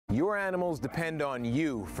Your animals depend on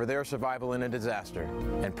you for their survival in a disaster,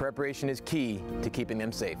 and preparation is key to keeping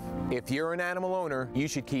them safe. If you're an animal owner, you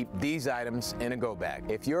should keep these items in a go bag.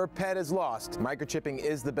 If your pet is lost, microchipping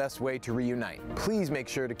is the best way to reunite. Please make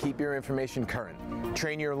sure to keep your information current.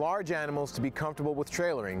 Train your large animals to be comfortable with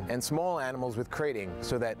trailering and small animals with crating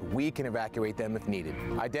so that we can evacuate them if needed.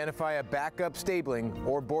 Identify a backup stabling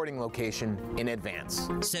or boarding location in advance.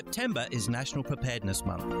 September is National Preparedness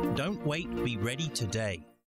Month. Don't wait, be ready today.